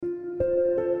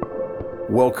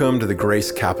Welcome to the Grace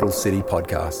Capital City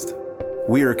podcast.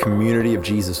 We are a community of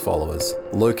Jesus followers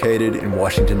located in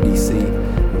Washington, D.C.,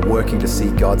 working to see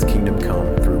God's kingdom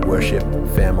come through worship,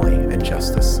 family, and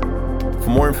justice. For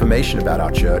more information about our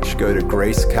church, go to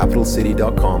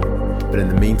gracecapitalcity.com. But in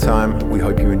the meantime, we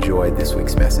hope you enjoyed this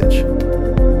week's message.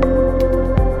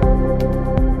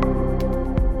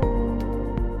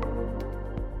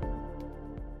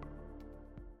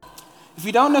 If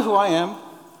you don't know who I am,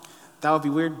 that would be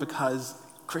weird because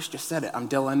Chris just said it. I'm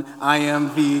Dillon. I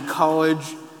am the college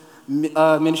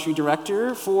ministry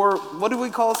director for, what do we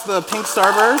call it, the Pink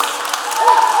Starburst?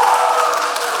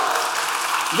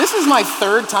 This is my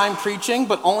third time preaching,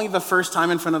 but only the first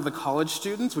time in front of the college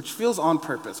students, which feels on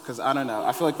purpose because I don't know.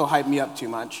 I feel like they'll hype me up too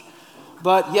much.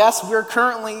 But yes, we're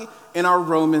currently in our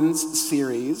Romans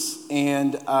series,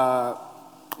 and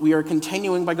we are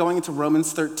continuing by going into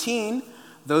Romans 13.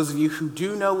 Those of you who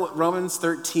do know what Romans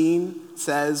 13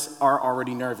 says are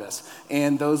already nervous.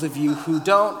 And those of you who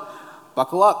don't,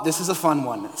 buckle up. This is a fun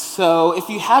one. So if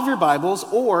you have your Bibles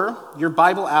or your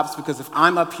Bible apps, because if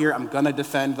I'm up here, I'm going to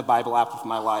defend the Bible app with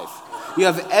my life. You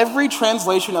have every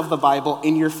translation of the Bible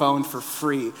in your phone for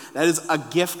free. That is a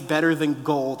gift better than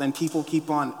gold. And people keep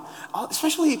on,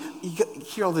 especially you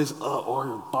hear all this, or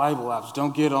your Bible apps,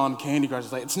 don't get on Candy Crush.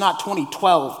 It's like, it's not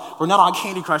 2012. We're not on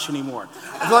Candy Crush anymore.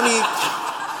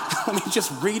 Let me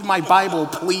just read my Bible,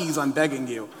 please. I'm begging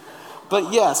you.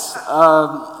 But yes,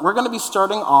 we're going to be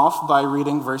starting off by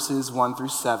reading verses 1 through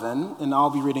 7, and I'll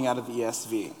be reading out of the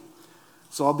ESV.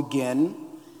 So I'll begin.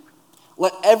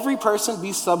 Let every person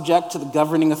be subject to the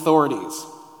governing authorities.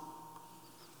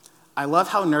 I love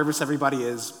how nervous everybody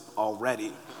is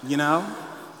already, you know?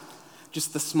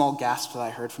 Just the small gasp that I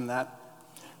heard from that.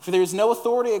 For there is no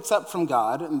authority except from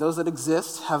God, and those that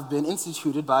exist have been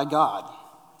instituted by God.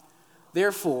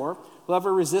 Therefore,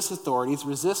 whoever resists authorities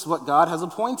resists what God has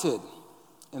appointed,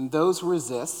 and those who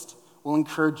resist will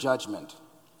incur judgment.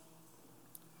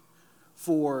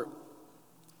 For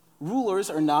rulers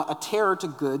are not a terror to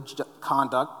good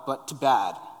conduct, but to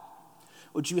bad.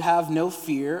 Would you have no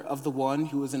fear of the one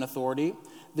who is in authority?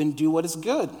 Then do what is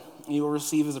good, and you will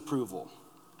receive his approval.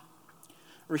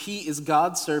 For he is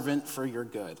God's servant for your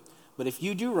good. But if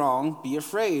you do wrong, be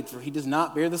afraid, for he does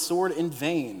not bear the sword in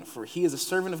vain. For he is a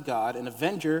servant of God, an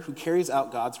avenger who carries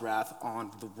out God's wrath on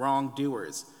the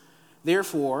wrongdoers.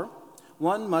 Therefore,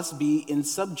 one must be in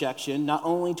subjection, not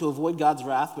only to avoid God's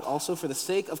wrath, but also for the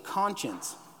sake of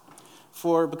conscience.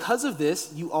 For because of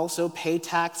this, you also pay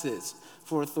taxes,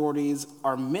 for authorities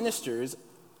are ministers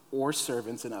or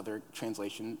servants in other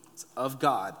translations of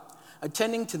God,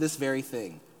 attending to this very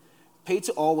thing. Pay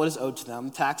to all what is owed to them,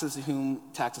 taxes to whom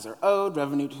taxes are owed,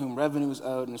 revenue to whom revenue is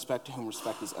owed, and respect to whom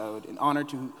respect is owed, and honor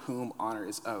to whom honor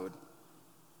is owed.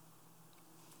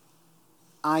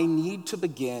 I need to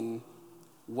begin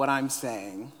what I'm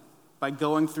saying by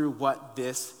going through what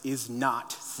this is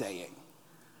not saying,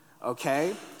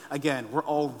 okay? Again, we're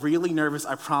all really nervous.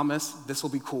 I promise this will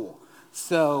be cool.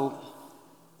 So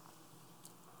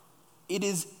it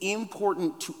is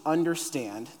important to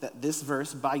understand that this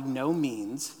verse by no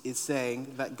means is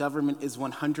saying that government is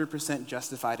 100%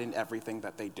 justified in everything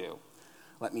that they do.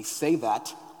 Let me say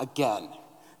that again.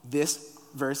 This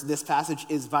verse, this passage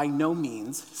is by no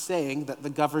means saying that the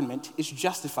government is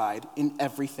justified in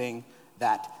everything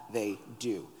that they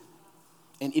do.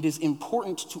 And it is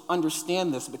important to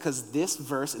understand this because this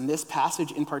verse and this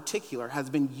passage in particular has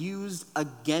been used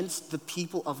against the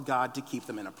people of God to keep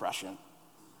them in oppression.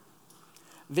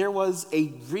 There was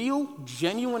a real,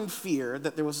 genuine fear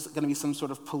that there was going to be some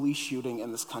sort of police shooting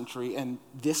in this country and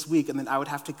this week, and then I would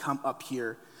have to come up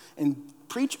here and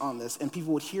preach on this, and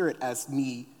people would hear it as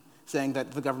me saying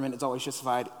that the government is always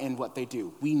justified in what they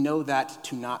do. We know that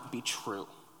to not be true.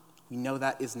 We know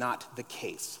that is not the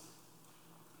case.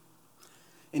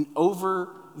 And over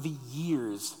the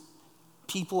years,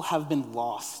 people have been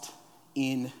lost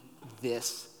in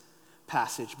this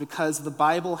passage because the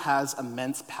Bible has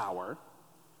immense power.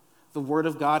 The Word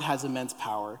of God has immense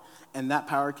power, and that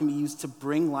power can be used to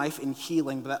bring life and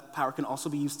healing, but that power can also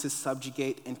be used to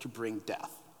subjugate and to bring death.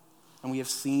 And we have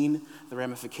seen the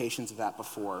ramifications of that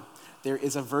before. There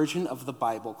is a version of the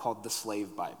Bible called the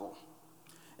Slave Bible,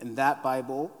 and that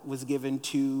Bible was given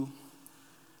to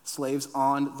slaves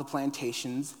on the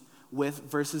plantations with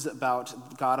verses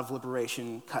about God of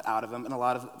liberation cut out of them, and a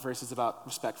lot of verses about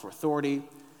respect for authority,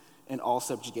 and all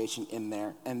subjugation in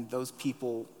there. And those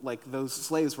people, like those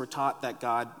slaves, were taught that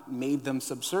God made them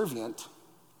subservient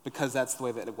because that's the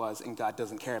way that it was, and God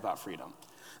doesn't care about freedom.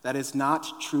 That is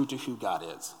not true to who God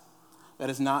is. That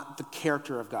is not the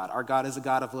character of God. Our God is a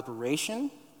God of liberation.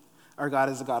 Our God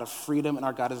is a God of freedom, and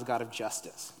our God is a God of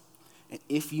justice. And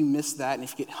if you miss that, and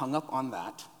if you get hung up on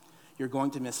that, you're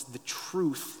going to miss the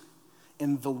truth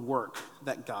in the work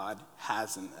that God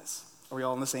has in this. Are we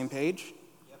all on the same page?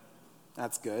 Yep.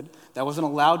 That's good. That wasn't a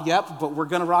loud yep, but we're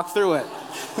going to rock through it.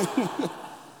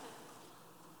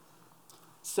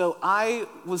 So I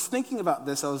was thinking about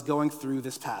this. I was going through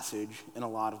this passage in a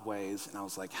lot of ways, and I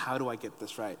was like, how do I get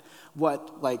this right?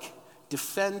 What,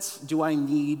 defense do I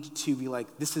need to be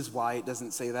like, this is why it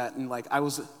doesn't say that? And, I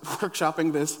was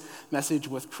workshopping this message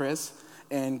with Chris,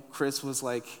 and Chris was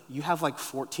like, you have,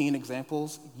 14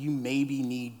 examples. You maybe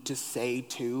need to say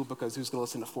 2, because who's going to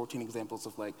listen to 14 examples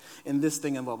of, in this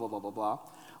thing and blah, blah, blah, blah, blah.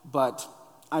 But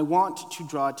I want to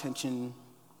draw attention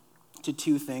to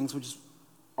 2 things, which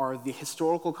are the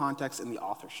historical context and the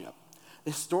authorship.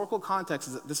 The historical context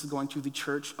is that this is going to the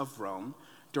Church of Rome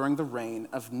during the reign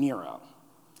of Nero.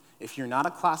 If you're not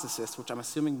a classicist, which I'm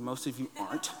assuming most of you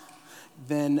aren't,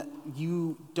 then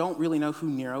you don't really know who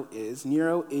Nero is.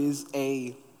 Nero is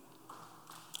a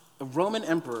Roman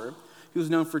emperor who's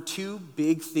known for 2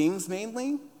 big things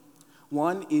mainly.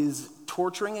 One is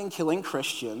torturing and killing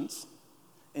Christians,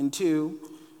 and 2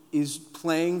 is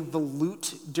playing the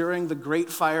lute during the Great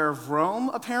Fire of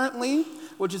Rome, apparently,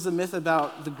 which is a myth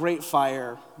about the Great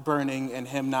Fire burning and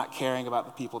him not caring about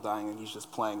the people dying, and he's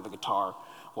just playing the guitar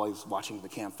while he's watching the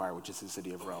campfire, which is the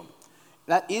city of Rome.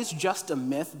 That is just a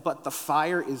myth, but the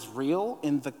fire is real,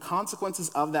 and the consequences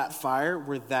of that fire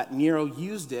were that Nero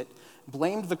used it,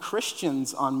 blamed the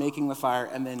Christians on making the fire,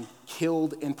 and then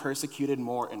killed and persecuted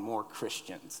more and more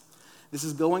Christians. This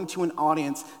is going to an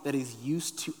audience that is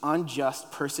used to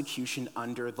unjust persecution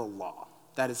under the law.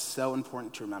 That is so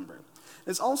important to remember.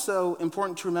 It's also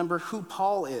important to remember who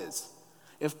Paul is.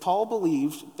 If Paul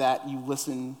believed that you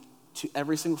listen to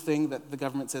every single thing that the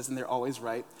government says and they're always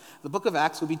right, the book of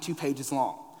Acts would be 2 pages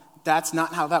long. That's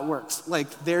not how that works.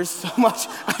 There's so much,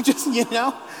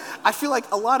 I feel like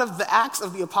a lot of the acts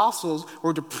of the apostles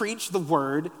were to preach the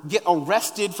word, get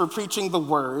arrested for preaching the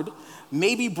word,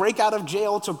 maybe break out of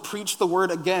jail to preach the word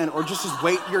again, or just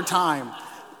wait your time.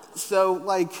 So,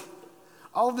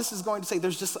 all of this is going to say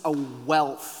there's just a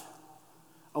wealth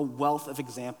of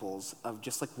examples of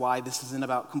just why this isn't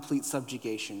about complete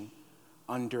subjugation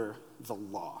under the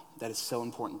law. That is so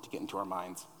important to get into our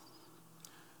minds.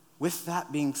 With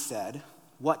that being said,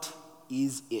 what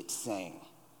is it saying?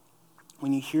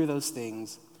 When you hear those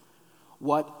things,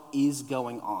 what is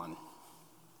going on?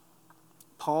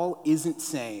 Paul isn't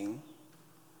saying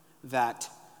that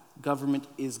government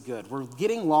is good. We're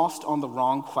getting lost on the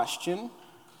wrong question.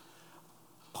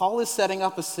 Paul is setting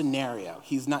up a scenario.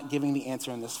 He's not giving the answer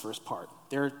in this first part.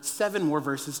 There are 7 more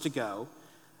verses to go.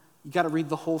 You got to read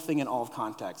the whole thing in all of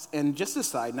context. And just a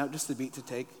side note, just a beat to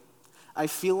take, I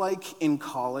feel like in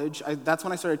college, that's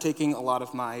when I started taking a lot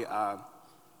of my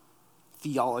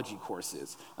theology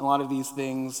courses, and a lot of these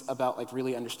things about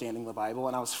really understanding the Bible,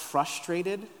 and I was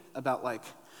frustrated about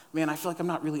man, I feel like I'm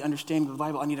not really understanding the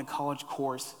Bible. I need a college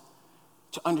course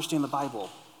to understand the Bible.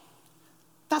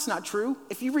 That's not true.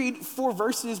 If you read 4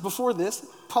 verses before this,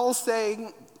 Paul's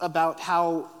saying about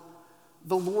how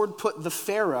the Lord put the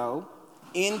Pharaoh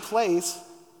in place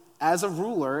as a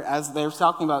ruler, as they're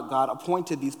talking about God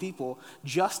appointed these people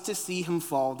just to see him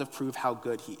fall to prove how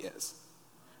good he is.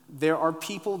 There are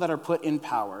people that are put in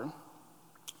power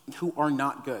who are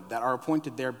not good, that are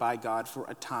appointed there by God for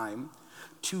a time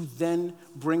to then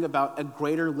bring about a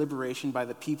greater liberation by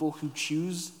the people who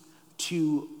choose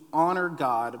to honor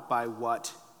God by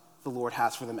what the Lord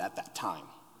has for them at that time.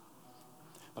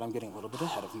 But I'm getting a little bit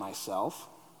ahead of myself.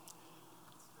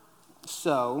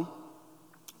 So,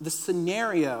 the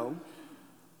scenario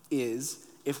is,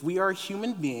 if we are a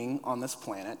human being on this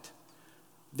planet,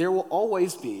 there will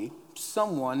always be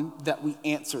someone that we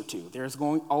answer to. There's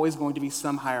always going to be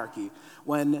some hierarchy.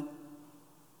 When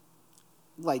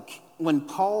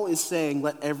Paul is saying,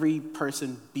 let every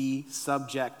person be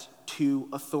subject to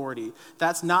authority,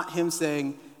 that's not him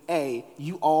saying, hey,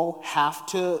 you all have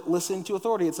to listen to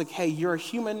authority. It's hey, you're a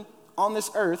human on this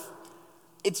earth.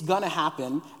 It's going to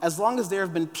happen. As long as there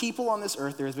have been people on this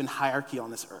earth, there has been hierarchy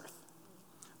on this earth.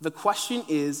 The question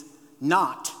is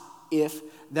not if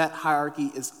that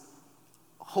hierarchy is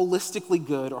holistically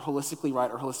good or holistically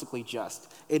right or holistically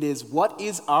just. It is, what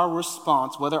is our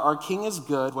response, whether our king is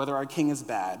good, whether our king is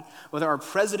bad, whether our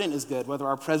president is good, whether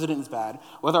our president is bad,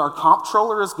 whether our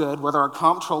comptroller is good, whether our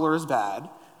comptroller is bad.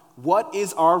 What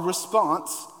is our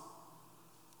response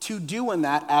to doing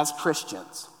that as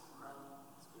Christians?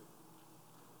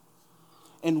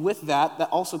 And with that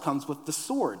also comes with the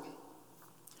sword.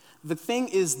 The thing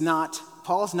is not,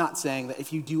 Paul is not saying that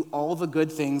if you do all the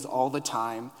good things all the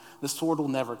time, the sword will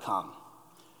never come.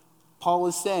 Paul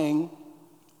is saying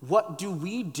What do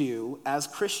we do as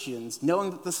Christians,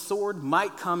 knowing that the sword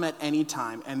might come at any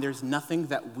time, and there's nothing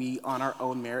that we on our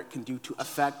own merit can do to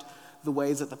affect the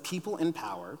ways that the people in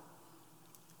power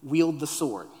wield the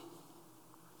sword?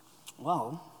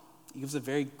 Well, he gives a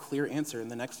very clear answer in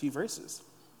the next few verses.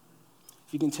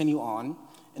 If you continue on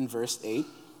in verse 8,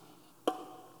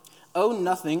 owe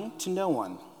nothing to no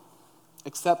one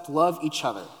except love each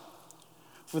other.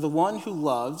 For the one who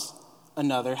loves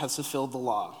another has fulfilled the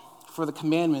law. For the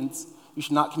commandments, you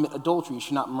should not commit adultery, you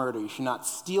should not murder, you should not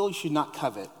steal, you should not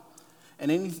covet. And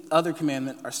any other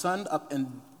commandment are summed up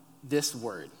in this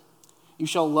word: you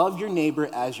shall love your neighbor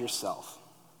as yourself.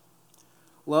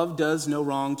 Love does no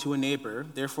wrong to a neighbor,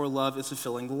 therefore love is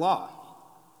fulfilling the law.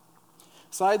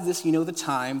 Besides this, you know the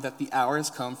time, that the hour has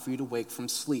come for you to wake from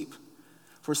sleep.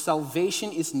 For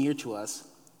salvation is near to us,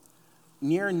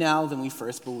 nearer now than we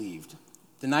first believed.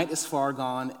 The night is far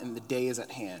gone, and the day is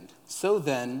at hand. So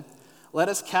then, let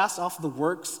us cast off the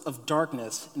works of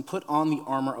darkness and put on the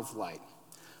armor of light.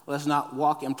 Let us not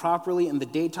walk improperly in the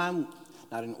daytime,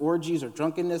 not in orgies or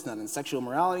drunkenness, not in sexual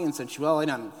immorality and sensuality,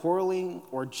 not in quarreling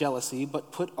or jealousy,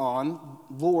 but put on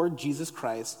Lord Jesus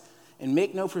Christ and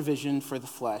make no provision for the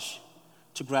flesh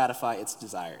to gratify its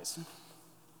desires.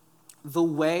 The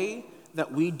way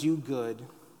that we do good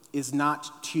is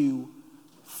not to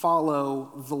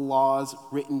follow the laws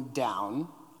written down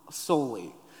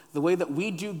solely. The way that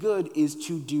we do good is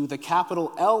to do the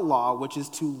capital L law, which is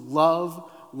to love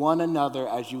one another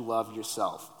as you love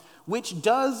yourself, which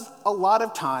does a lot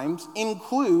of times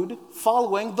include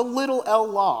following the little L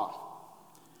law.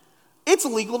 It's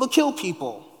illegal to kill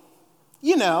people.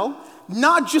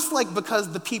 Not just like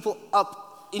because the people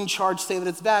up in charge say that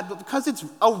it's bad, but because it's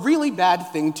a really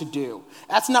bad thing to do.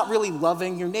 That's not really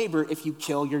loving your neighbor if you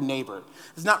kill your neighbor.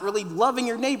 It's not really loving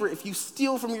your neighbor if you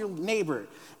steal from your neighbor.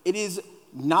 It is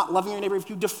not loving your neighbor if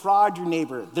you defraud your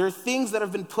neighbor. There are things that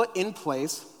have been put in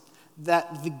place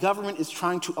that the government is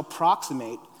trying to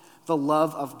approximate the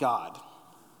love of God.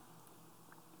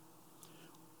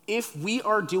 If we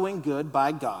are doing good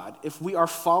by God, if we are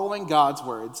following God's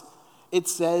words, it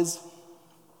says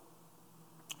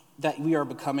that we are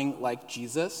becoming like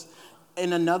Jesus.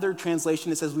 In another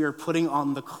translation, it says we are putting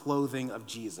on the clothing of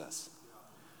Jesus.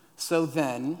 So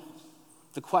then,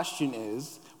 the question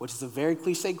is, which is a very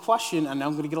cliche question, and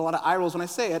I'm going to get a lot of eye rolls when I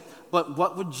say it, but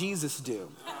what would Jesus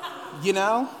do?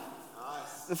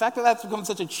 The fact that that's become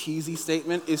such a cheesy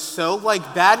statement is so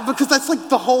bad, because that's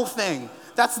the whole thing.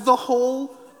 That's the whole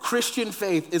Christian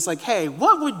faith. Is hey,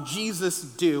 what would Jesus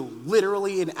do,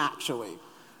 literally and actually?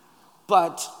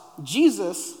 But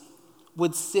Jesus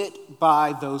would sit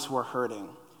by those who are hurting.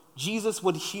 Jesus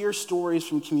would hear stories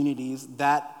from communities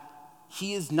that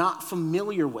he is not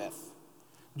familiar with.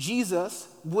 Jesus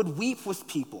would weep with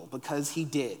people because he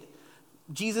did.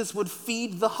 Jesus would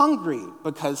feed the hungry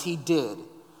because he did.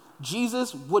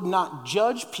 Jesus would not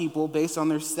judge people based on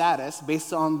their status,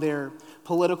 based on their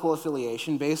political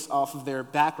affiliation, based off of their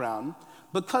background,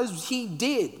 because he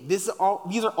did. These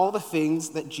are all the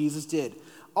things that Jesus did.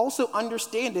 Also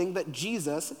understanding that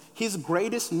Jesus, his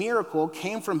greatest miracle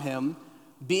came from him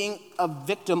being a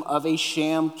victim of a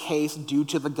sham case due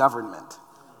to the government.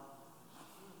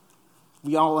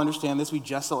 We all understand this. We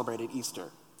just celebrated Easter.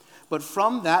 But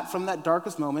from that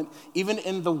darkest moment, even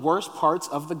in the worst parts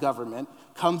of the government,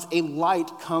 comes a light,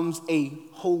 comes a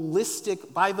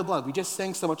holistic, by the blood. We just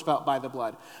sang so much about by the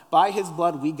blood. By his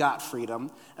blood, we got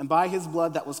freedom. And by his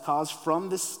blood that was caused from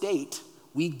the state,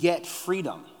 we get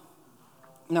freedom.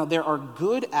 Now, there are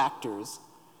good actors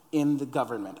in the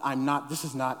government.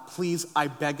 Please, I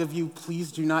beg of you,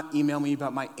 please do not email me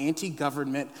about my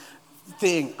anti-government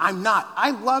thing. I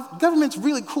love, government's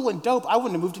really cool and dope. I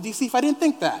wouldn't have moved to DC if I didn't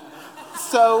think that.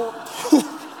 So,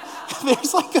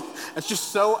 there's it's just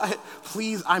so,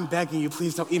 please, I'm begging you,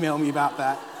 please don't email me about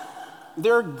that.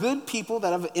 There are good people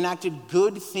that have enacted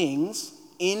good things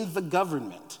in the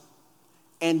government,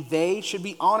 and they should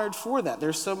be honored for that.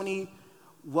 There's so many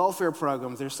welfare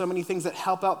programs, there's so many things that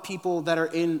help out people that are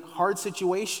in hard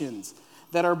situations,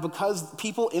 that are because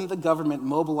people in the government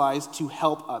mobilize to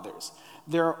help others.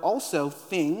 There are also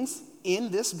things in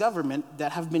this government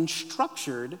that have been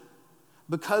structured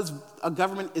because a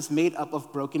government is made up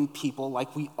of broken people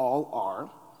like we all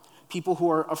are, people who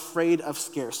are afraid of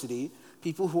scarcity,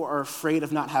 people who are afraid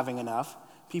of not having enough,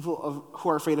 who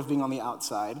are afraid of being on the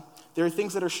outside. There are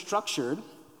things that are structured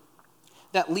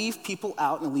that leave people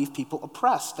out and leave people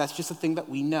oppressed. That's just a thing that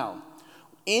we know.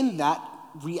 In that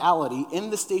reality, in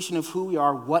the station of who we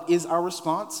are, what is our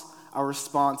response? Our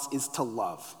response is to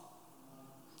love.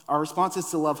 Our response is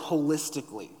to love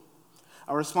holistically.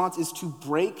 Our response is to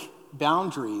break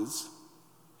boundaries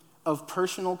of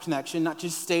personal connection, not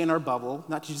just stay in our bubble,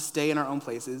 not just stay in our own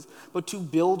places, but to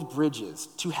build bridges,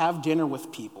 to have dinner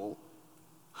with people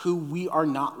who we are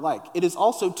not like. It is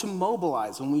also to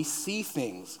mobilize when we see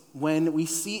things, when we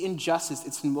see injustice.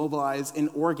 It's to mobilize in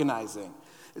organizing.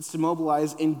 It's to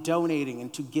mobilize in donating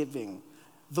and to giving.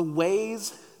 The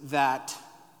ways that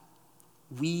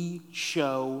we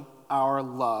show our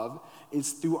love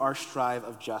is through our strive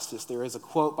of justice. There is a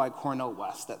quote by Cornel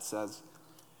West that says,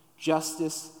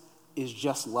 "Justice is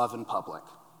just love in public."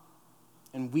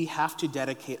 And we have to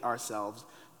dedicate ourselves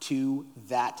to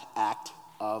that act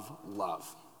of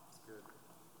love.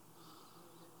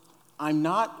 I'm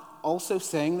not also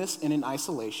saying this in an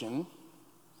isolation.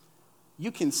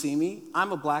 You can see me.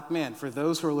 I'm a black man. For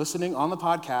those who are listening on the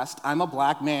podcast, I'm a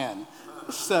black man.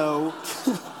 So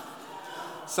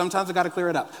sometimes I got to clear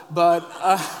it up. But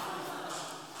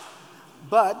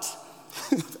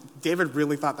David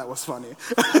really thought that was funny.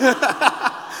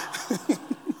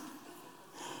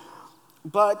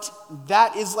 But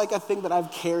that is like a thing that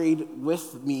I've carried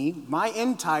with me my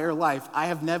entire life. I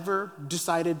have never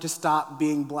decided to stop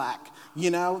being black.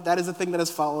 That is a thing that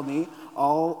has followed me.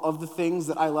 All of the things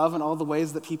that I love and all the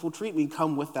ways that people treat me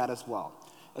come with that as well.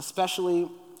 Especially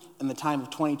in the time of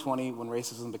 2020 when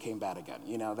racism became bad again.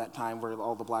 That time where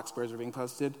all the black squares were being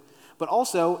posted. But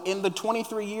also in the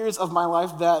 23 years of my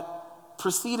life that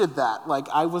preceded that. Like,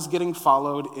 I was getting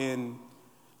followed in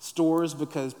stores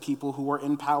because people who were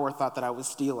in power thought that I was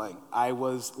stealing. I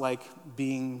was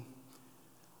being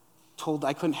told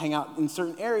I couldn't hang out in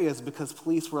certain areas because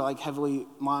police were heavily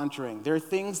monitoring. There are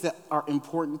things that are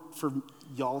important for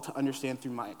y'all to understand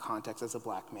through my context as a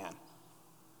black man.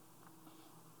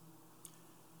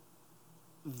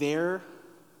 There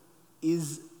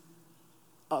is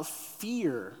a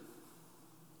fear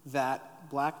that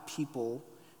black people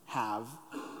have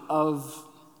of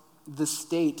the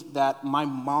state that my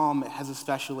mom has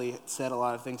especially said a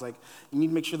lot of things like, you need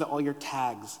to make sure that all your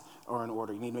tags are in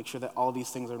order. You need to make sure that all these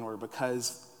things are in order,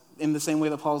 because in the same way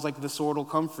that Paul's the sword will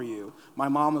come for you, my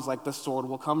mom is the sword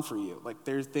will come for you.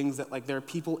 There's things that there are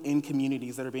people in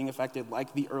communities that are being affected,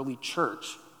 like the early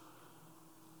church,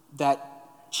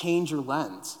 that change your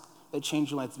lens.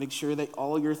 Make sure that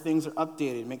all your things are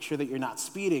updated. Make sure that you're not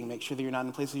speeding. Make sure that you're not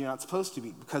in places you're not supposed to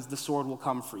be, because the sword will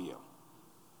come for you.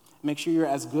 Make sure you're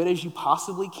as good as you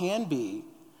possibly can be,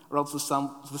 or else the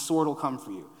sword will come for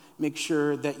you. Make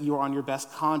sure that you're on your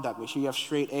best conduct. Make sure you have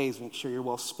straight A's. Make sure you're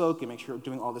well-spoken. Make sure you're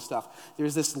doing all this stuff.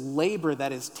 There's this labor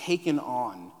that is taken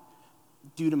on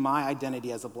due to my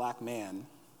identity as a black man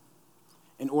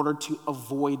in order to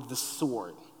avoid the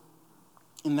sword.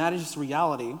 And that is just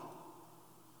reality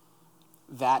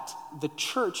that the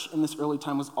church in this early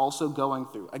time was also going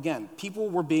through. Again, people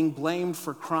were being blamed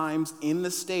for crimes in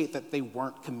the state that they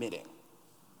weren't committing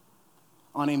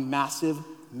on a massive,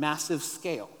 massive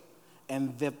scale.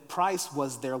 And the price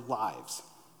was their lives.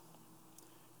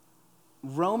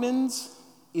 Romans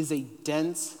is a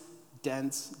dense.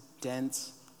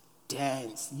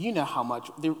 You know how much.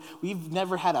 We've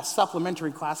never had a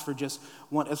supplementary class for just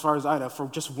one, as far as I know, for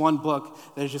just one book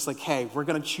that is just hey, we're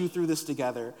going to chew through this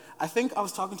together. I think I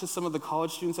was talking to some of the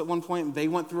college students at one point, and they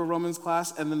went through a Romans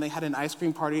class, and then they had an ice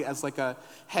cream party as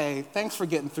hey, thanks for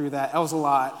getting through that. That was a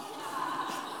lot.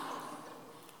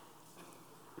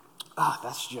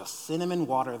 That's just cinnamon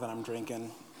water that I'm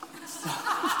drinking.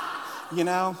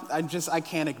 I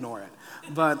can't ignore it.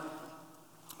 But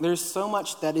there's so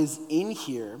much that is in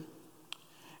here.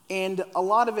 And a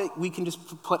lot of it we can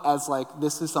just put as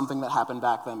this is something that happened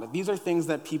back then. But these are things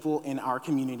that people in our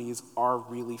communities are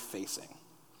really facing.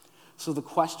 So the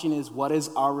question is, what is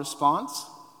our response?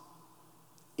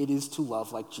 It is to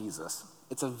love like Jesus.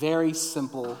 It's a very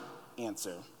simple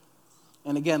answer.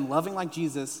 And again, loving like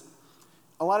Jesus,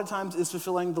 a lot of times is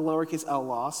fulfilling the lowercase L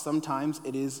law. Sometimes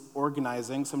it is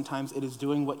organizing. Sometimes it is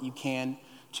doing what you can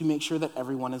to make sure that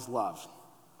everyone is loved.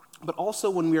 But also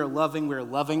when we are loving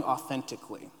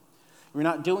authentically. We're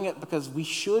not doing it because we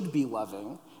should be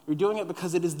loving. We're doing it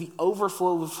because it is the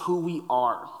overflow of who we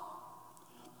are.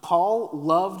 Paul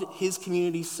loved his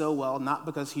community so well, not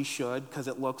because he should, because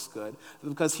it looks good, but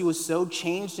because he was so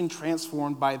changed and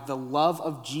transformed by the love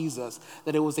of Jesus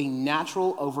that it was a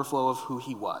natural overflow of who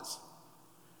he was.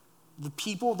 The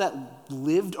people that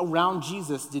lived around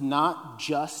Jesus did not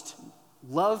just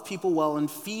love people well and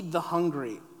feed the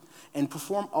hungry and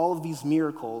perform all of these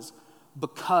miracles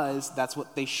because that's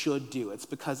what they should do. It's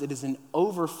because it is an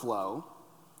overflow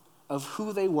of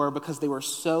who they were because they were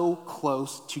so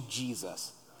close to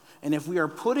Jesus. And if we are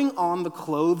putting on the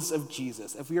clothes of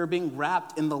Jesus, if we are being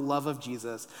wrapped in the love of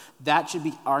Jesus, that should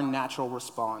be our natural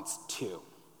response too.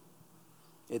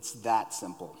 It's that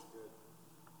simple.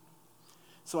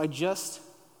 So I just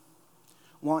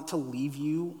want to leave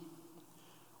you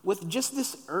with just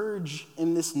this urge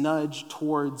and this nudge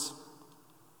towards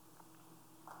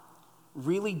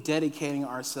really dedicating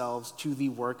ourselves to the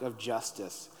work of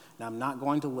justice. Now, I'm not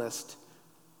going to list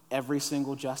every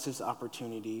single justice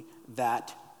opportunity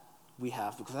that we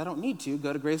have because I don't need to.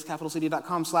 Go to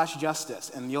gracecapitalcity.com/justice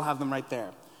and you'll have them right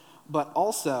there. But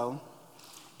also,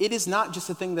 it is not just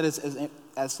a thing that is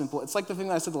as simple. It's like the thing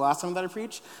that I said the last time that I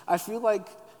preached. I feel like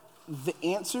the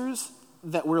answers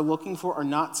that we're looking for are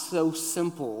not so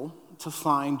simple to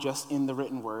find just in the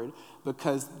written word,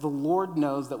 because the Lord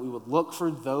knows that we would look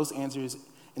for those answers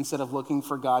instead of looking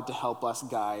for God to help us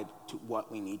guide to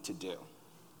what we need to do.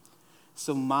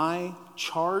 So my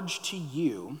charge to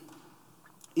you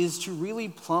is to really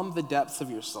plumb the depths of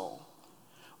your soul.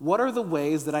 What are the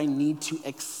ways that I need to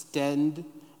extend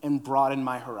and broaden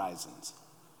my horizons?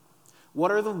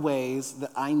 What are the ways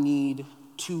that I need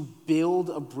to build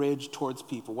a bridge towards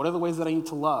people? What are the ways that I need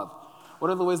to love?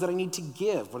 What are the ways that I need to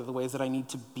give? What are the ways that I need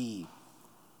to be?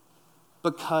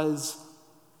 Because,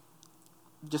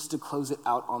 just to close it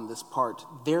out on this part,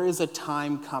 there is a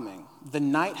time coming. The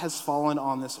night has fallen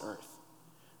on this earth.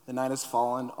 The night has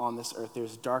fallen on this earth.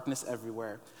 There's darkness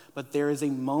everywhere. But there is a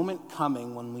moment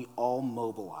coming when we all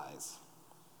mobilize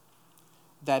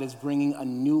that is bringing a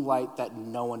new light that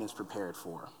no one is prepared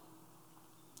for.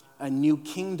 A new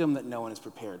kingdom that no one is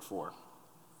prepared for.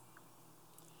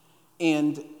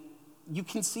 And you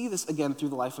can see this again through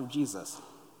the life of Jesus.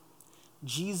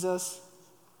 Jesus,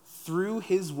 through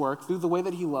his work, through the way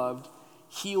that he loved,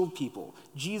 healed people.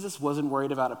 Jesus wasn't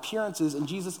worried about appearances, and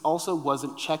Jesus also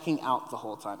wasn't checking out the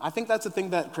whole time. I think that's a thing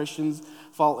that Christians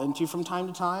fall into from time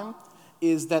to time,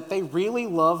 is that they really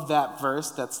love that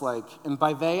verse that's like, and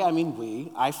by they I mean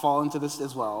we, I fall into this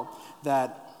as well,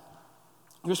 that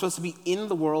you're supposed to be in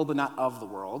the world but not of the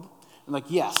world. And like,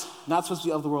 yes, not supposed to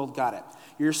be of the world, got it.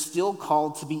 You're still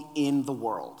called to be in the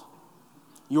world.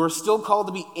 You're still called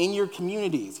to be in your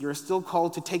communities. You're still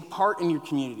called to take part in your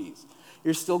communities.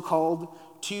 You're still called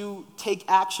to take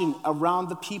action around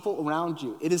the people around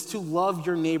you. It is to love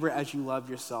your neighbor as you love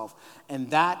yourself.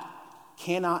 And that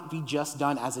cannot be just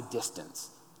done as a distance.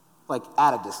 Like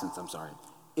at a distance, I'm sorry.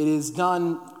 It is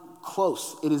done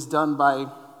close. It is done by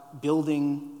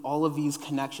building all of these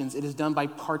connections. It is done by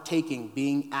partaking,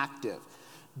 being active.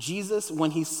 Jesus,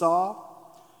 when he saw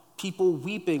people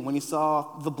weeping, when he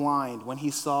saw the blind, when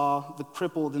he saw the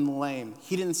crippled and the lame,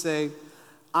 he didn't say,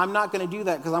 I'm not going to do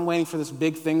that because I'm waiting for this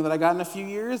big thing that I got in a few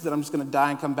years that I'm just going to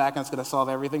die and come back and it's going to solve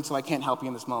everything, so I can't help you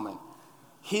in this moment.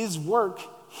 His work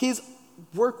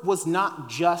was not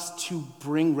just to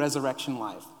bring resurrection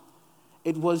life.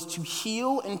 It was to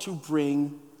heal and to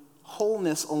bring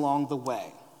wholeness along the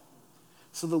way.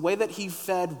 So the way that he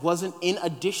fed wasn't in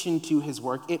addition to his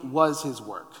work, it was his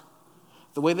work.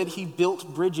 The way that he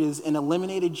built bridges and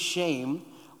eliminated shame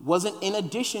wasn't in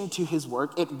addition to his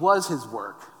work, it was his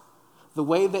work. The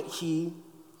way that he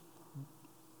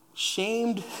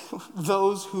shamed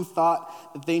those who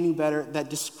thought that they knew better, that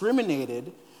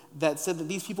discriminated, that said that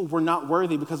these people were not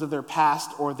worthy because of their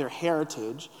past or their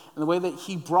heritage, and the way that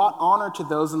he brought honor to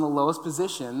those in the lowest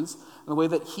positions, and the way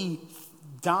that he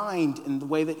dined, and the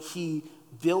way that he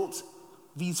built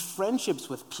these friendships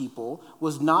with people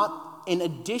was not in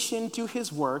addition to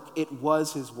his work, it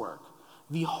was his work.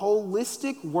 The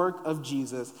holistic work of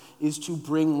Jesus is to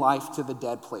bring life to the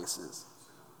dead places.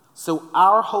 So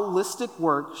our holistic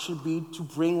work should be to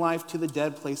bring life to the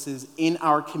dead places in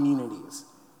our communities.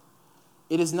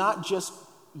 It is not just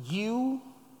you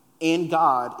and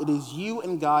God, it is you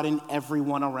and God and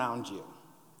everyone around you.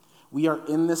 We are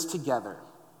in this together.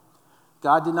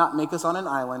 God did not make us on an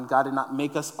island. God did not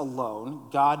make us alone.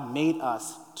 God made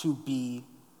us to be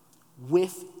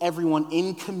with everyone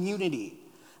in community.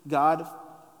 God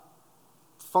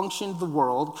functioned the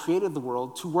world, created the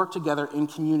world to work together in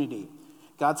community.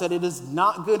 God said it is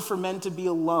not good for men to be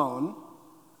alone,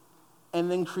 and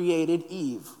then created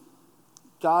Eve.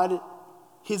 God,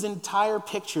 his entire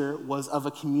picture was of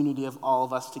a community of all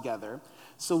of us together.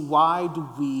 So why do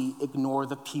we ignore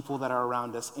the people that are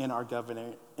around us in our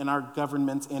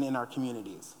governments and in our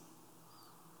communities?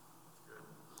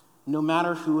 No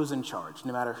matter who is in charge,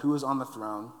 no matter who is on the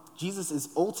throne, Jesus is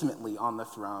ultimately on the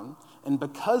throne, and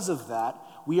because of that,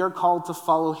 we are called to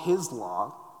follow his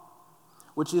law,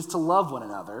 which is to love one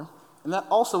another, and that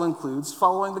also includes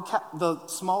following the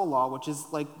small law, which is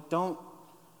like, don't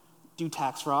do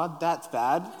tax fraud, that's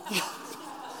bad.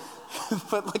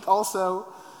 But like also,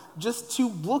 just to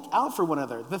look out for one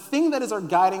another. The thing that is our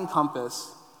guiding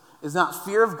compass is not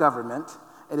fear of government,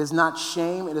 it is not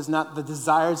shame, it is not the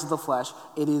desires of the flesh,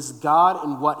 it is God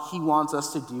and what he wants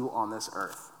us to do on this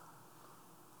earth.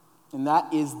 And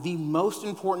that is the most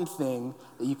important thing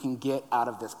that you can get out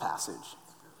of this passage,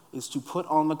 is to put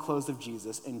on the clothes of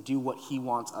Jesus and do what he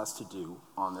wants us to do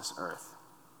on this earth.